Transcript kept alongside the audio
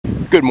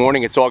Good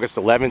morning, it's August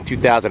 11th,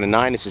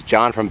 2009. This is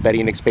John from Betty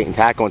and Nick's Bait and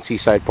Tackle in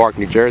Seaside Park,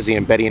 New Jersey,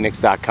 and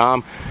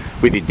bettyandnicks.com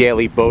with your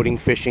daily boating,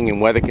 fishing,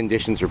 and weather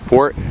conditions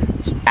report.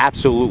 It's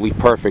absolutely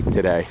perfect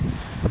today.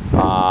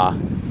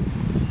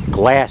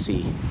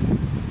 Glassy.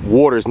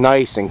 Water's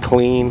nice and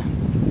clean.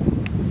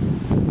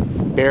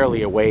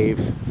 Barely a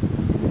wave.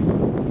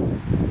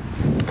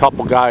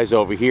 Couple guys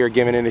over here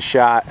giving it a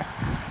shot.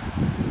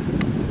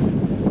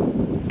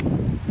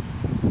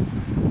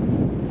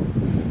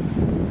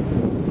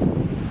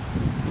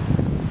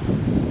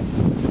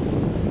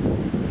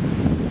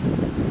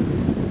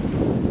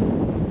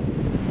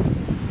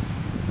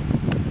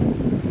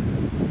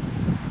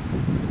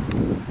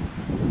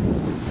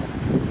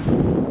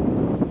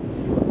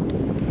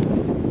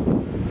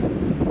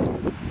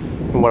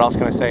 And what else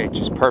can I say? It's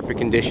just perfect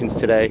conditions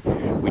today.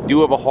 We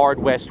do have a hard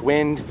west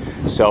wind,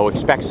 so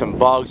expect some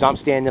bugs. I'm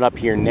standing up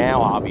here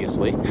now,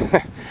 obviously,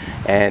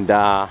 and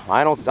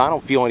I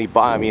don't feel any.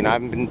 I mean, I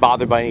haven't been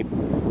bothered by any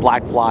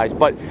black flies,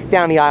 but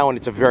down the island,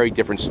 it's a very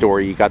different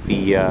story. You got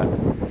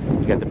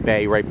the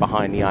bay right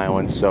behind the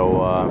island,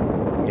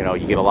 so you know,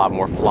 you get a lot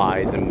more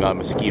flies and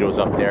mosquitoes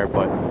up there.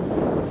 But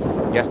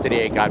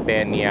yesterday it got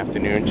bad in the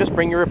afternoon. Just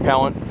bring your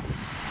repellent.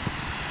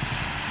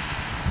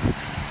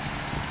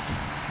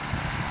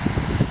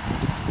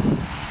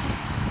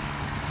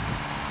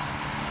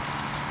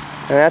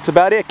 And that's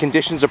about it.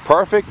 Conditions are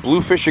perfect.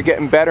 Bluefish are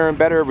getting better and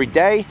better every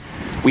day.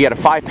 We had a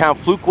 5-pound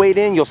fluke weighed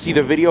in. You'll see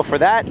the video for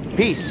that.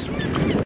 Peace.